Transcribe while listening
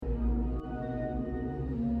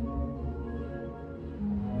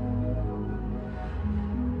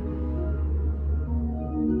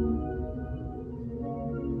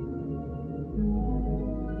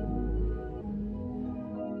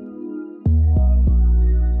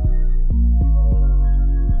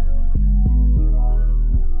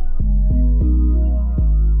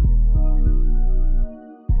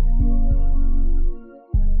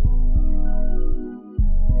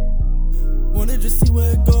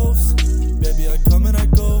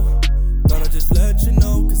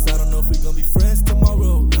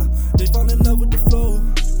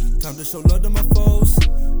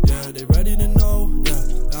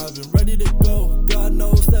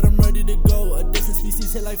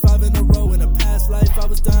I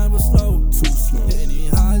was dying real slow. Too slow. Hitting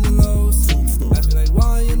the highs and lows. Acting like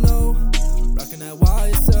why you know. Rocking that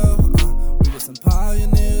YSL. We were some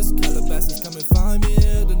pioneers. Calabasas come and find me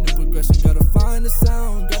here. The new progression, gotta find the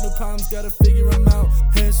sound. Got the problems, gotta figure them out.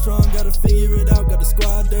 Headstrong, gotta figure it out. Got the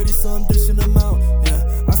squad dirty, so I'm dishing them out.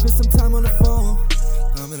 Yeah, I spent some time on the phone.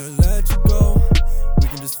 I'm gonna let you go. We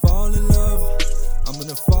can just fall in love. I'm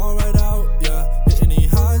gonna fall right out. Yeah.